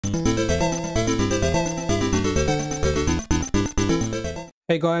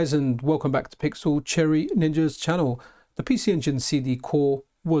Hey guys, and welcome back to Pixel Cherry Ninja's channel. The PC Engine CD core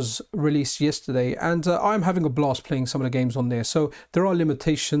was released yesterday, and I'm having a blast playing some of the games on there. So there are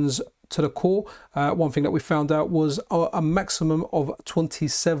limitations to the core. One thing that we found out was a maximum of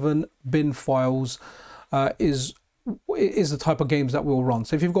 27 bin files is the type of games that will run.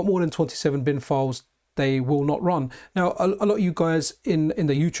 So if you've got more than 27 bin files, they will not run. Now, a lot of you guys in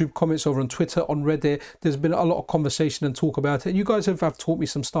the YouTube comments over on Twitter, on Reddit, there's been a lot of conversation and talk about it. And you guys have taught me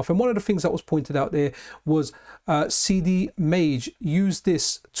some stuff. And one of the things that was pointed out there was CD Mage. Use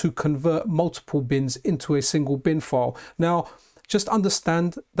this to convert multiple bins into a single bin file. Now, just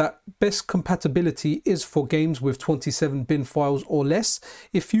understand that best compatibility is for games with 27 bin files or less.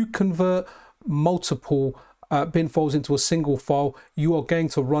 If you convert multiple bin files into a single file, you are going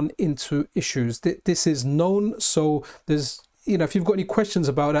to run into issues. This is known, so there's, if you've got any questions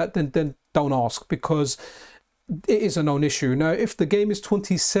about that, then don't ask, because it is a known issue. Now, if the game is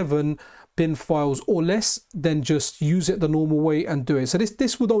 27 bin files or less, then just use it the normal way and do it. So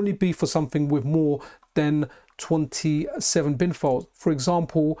this would only be for something with more than 27 bin files. For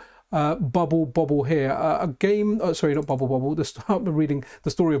example, Bubble here, a game, sorry, not Bubble, I'm reading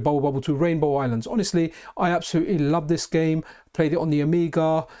the story of Bubble 2, Rainbow Islands. Honestly, I absolutely love this game. Played it on the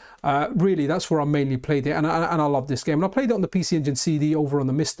Amiga. Really, that's where I mainly played it, and I love this game. And I played it on the PC Engine CD over on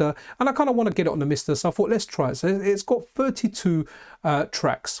the Mister, and I kind of want to get it on the Mister, so I thought, let's try it. So it's got 32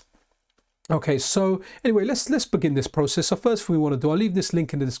 tracks. Okay, so anyway, let's begin this process. So first thing we want to do, I'll leave this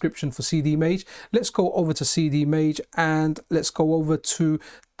link in the description for CD Mage. Let's go over to CD Mage and let's go over to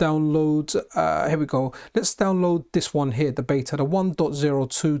download. Here we go. Let's download this one here, the beta, the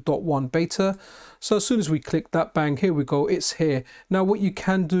 1.02.1 beta. So as soon as we click that, bang, here we go. It's here. Now, what you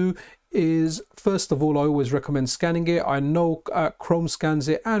can do is, first of all, I always recommend scanning it. I know Chrome scans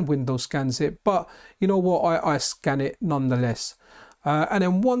it and Windows scans it, but you know what? I scan it nonetheless. And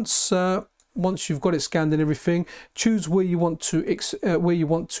then once you've got it scanned and everything, choose where you want to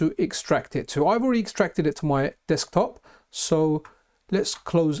extract it to. I've already extracted it to my desktop, so let's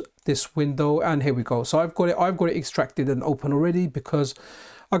close this window, and here we go. So I've got it extracted and open already, because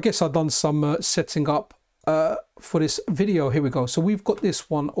I guess I've done some setting up for this video. Here we go. So we've got this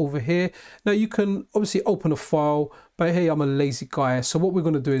one over here. Now you can obviously open a file, but hey, I'm a lazy guy, so what we're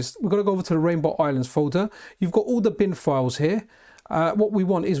going to do is we're going to go over to the Rainbow Islands folder. You've got all the bin files here. What we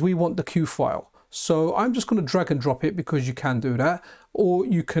want is the Q file. So I'm just going to drag and drop it, because you can do that, or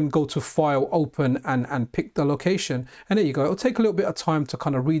you can go to File, Open, and pick the location. And there you go. It'll take a little bit of time to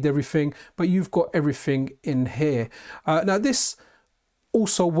kind of read everything, but you've got everything in here. Now this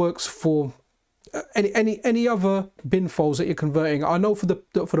also works for any other bin files that you're converting. I know for the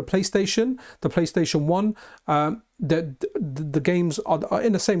PlayStation, the PlayStation 1, the games are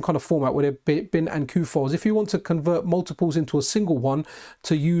in the same kind of format where they're bin and Q files. If you want to convert multiples into a single one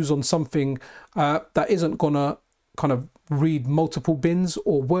to use on something that isn't gonna kind of read multiple bins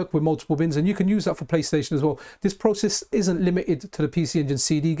or work with multiple bins, and you can use that for PlayStation as well. This process isn't limited to the PC Engine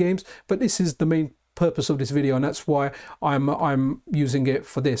CD games, but this is the main purpose of this video, and that's why I'm using it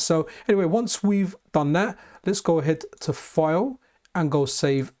for this. So anyway, once we've done that, let's go ahead to File and go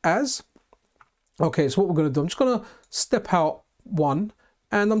Save As. Okay, so what we're going to do, I'm just going to step out one,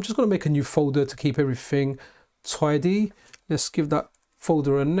 and I'm just going to make a new folder to keep everything tidy. Let's give that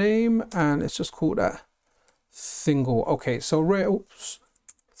folder a name, and let's just call that Single. Okay, so oops,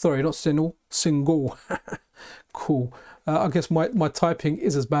 sorry, not Single, Single. Cool. I guess my typing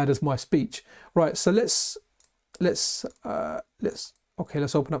is as bad as my speech. Right, so let's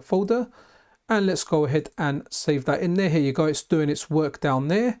open up folder, and let's go ahead and save that in there. Here you go. It's doing its work down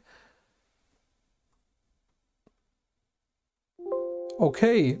there.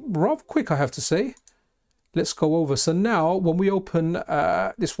 Okay, rather quick, I have to say. Let's go over. So now when we open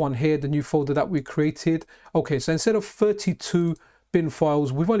this one here, the new folder that we created, okay, so instead of 32 bin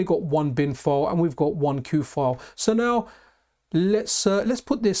files, we've only got one bin file, and we've got one Q file. So now let's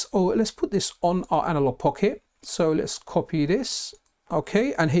put this on our Analogue Pocket. So let's copy this.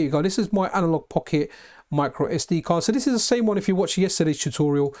 Okay, and here you go. This is my Analogue Pocket micro SD card. So this is the same one. If you watched yesterday's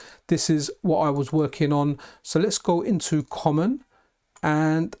tutorial, this is what I was working on. So let's go into Common,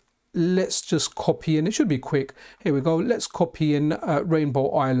 and let's just copy in. It should be quick. Here we go. Let's copy in Rainbow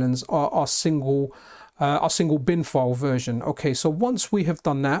Islands, our single bin file version. Okay, so once we have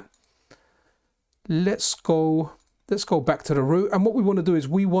done that, let's go back to the root, and what we want to do is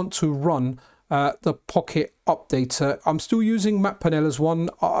we want to run the Pocket Updater. I'm still using Panella's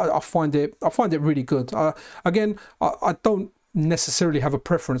one. I find it really good. Again, I don't necessarily have a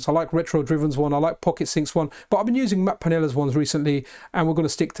preference. I like Retro Driven's one, I like Pocket Sync's one, but I've been using Matt Pannella's ones recently, and we're going to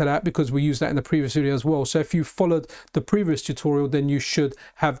stick to that because we used that in the previous video as well. So if you followed the previous tutorial, then you should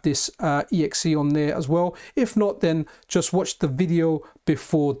have this exe on there as well. If not, then just watch the video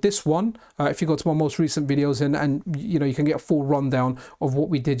before this one if you go to my most recent videos, and you know, you can get a full rundown of what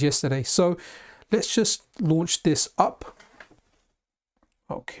we did yesterday. So let's just launch this up.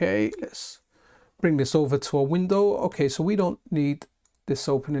 Okay, let's bring this over to a window. Okay, so we don't need this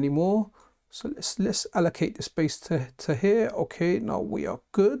open anymore. So let's allocate the space to here. Okay, now we are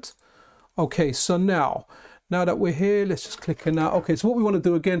good. Okay, so now that we're here, let's just click in now. Okay, so what we want to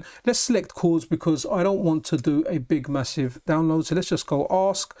do again, let's select chords because I don't want to do a big massive download. So let's just go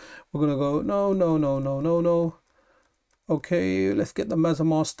ask. We're gonna go no. Okay, let's get the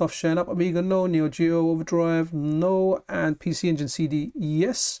Mazamars stuff showing up. Amiga, no. Neo Geo Overdrive, no. And PC Engine CD,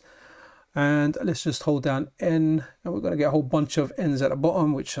 yes. And let's just hold down N, and we're going to get a whole bunch of N's at the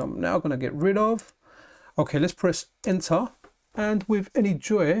bottom, which I'm now going to get rid of. Okay, let's press enter, and with any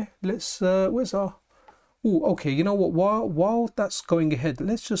joy, let's where's our, oh, okay, you know what, while that's going ahead,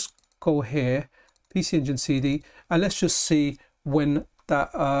 let's just go here, PC Engine CD, and let's just see when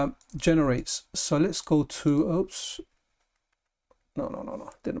that generates. So let's go to, oops, no,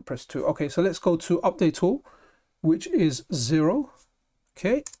 didn't press 2. Okay, so let's go to update tool, which is 0.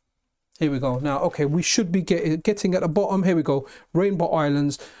 Okay, here we go. Now, okay, we should be getting at the bottom. Here we go. Rainbow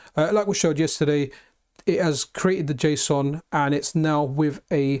Islands. Like we showed yesterday, it has created the JSON and it's now with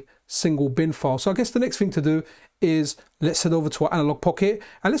a single bin file. So I guess the next thing to do is let's head over to our Analogue Pocket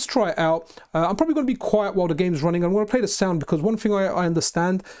and let's try it out. I'm probably going to be quiet while the game's running. I'm going to play the sound because one thing I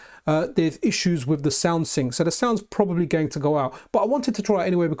understand, there's issues with the sound sync, so the sound's probably going to go out. But I wanted to try it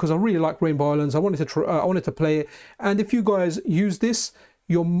anyway because I really like Rainbow Islands. I wanted to play it, and if you guys use this,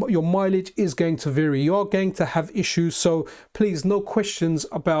 your mileage is going to vary. You are going to have issues, so please, no questions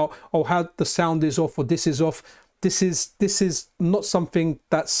about, oh, how the sound is off or this is off. This is not something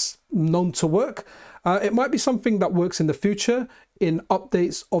that's known to work. It might be something that works in the future in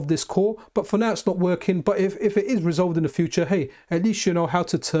updates of this core, but for now it's not working. But if it is resolved in the future, hey, at least you know how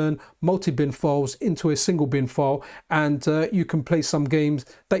to turn multi-bin files into a single bin file, and you can play some games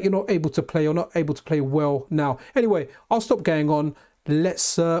that you're not able to play or not able to play well now. Anyway, I'll stop going on.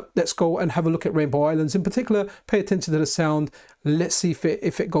 Let's go and have a look at Rainbow Islands. In particular, pay attention to the sound. Let's see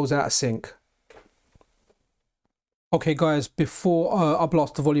if it goes out of sync. Okay guys, before I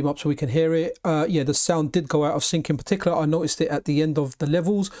blast the volume up so we can hear it, yeah, the sound did go out of sync. In particular, I noticed it at the end of the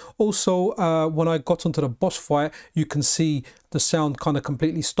levels. Also, when I got onto the boss fight, you can see the sound kind of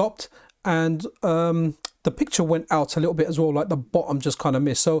completely stopped, and the picture went out a little bit as well, like the bottom just kind of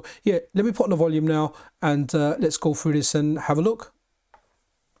missed. So yeah, let me put on the volume now and let's go through this and have a look.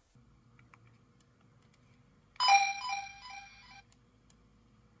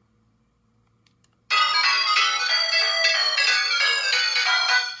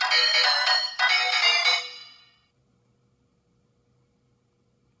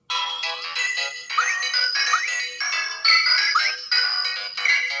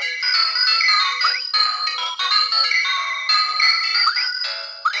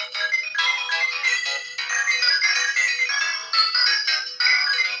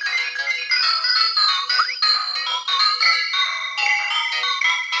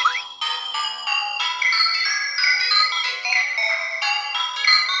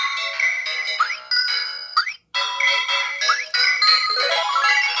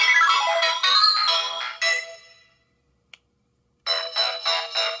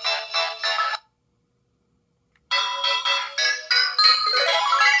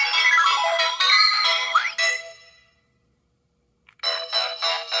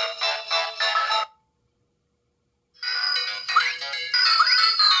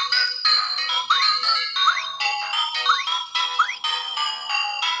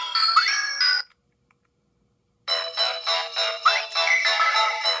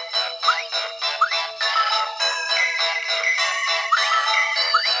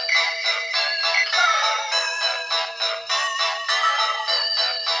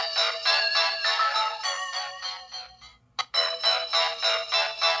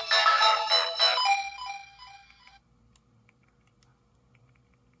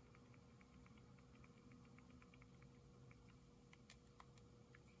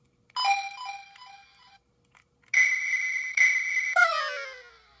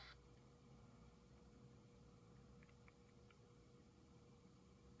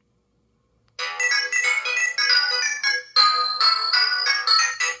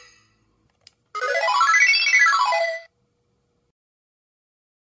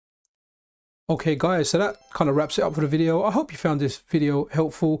 Okay guys, so that kind of wraps it up for the video. I hope you found this video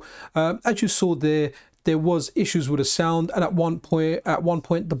helpful. As you saw there was issues with the sound, and at one point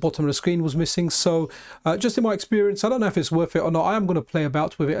the bottom of the screen was missing. So just in my experience, I don't know if it's worth it or not. I am going to play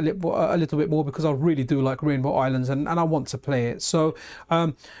about with it a little bit more, because I really do like Rainbow Islands, and I want to play it. So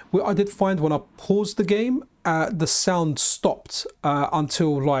I did find when I paused the game, the sound stopped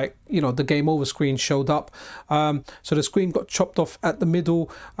until, like, you know, the game over screen showed up. So the screen got chopped off at the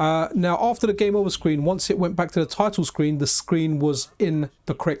middle. Now after the game over screen, once it went back to the title screen, the screen was in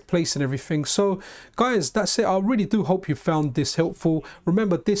the correct place and everything. So guys, that's it. I really do hope you found this helpful.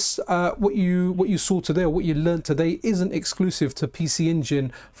 Remember, this what you saw today, or what you learned today, isn't exclusive to PC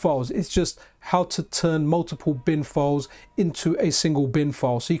Engine files. It's just how to turn multiple bin files into a single bin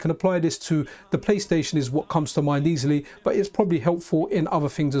file. So you can apply this to the PlayStation, is what comes to mind easily, but it's probably helpful in other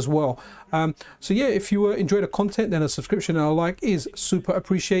things as well. So yeah, if you enjoy the content, then a subscription and a like is super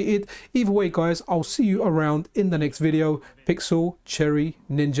appreciated. Either way guys, I'll see you around in the next video. Pixel Cherry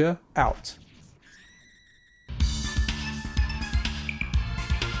Ninja out.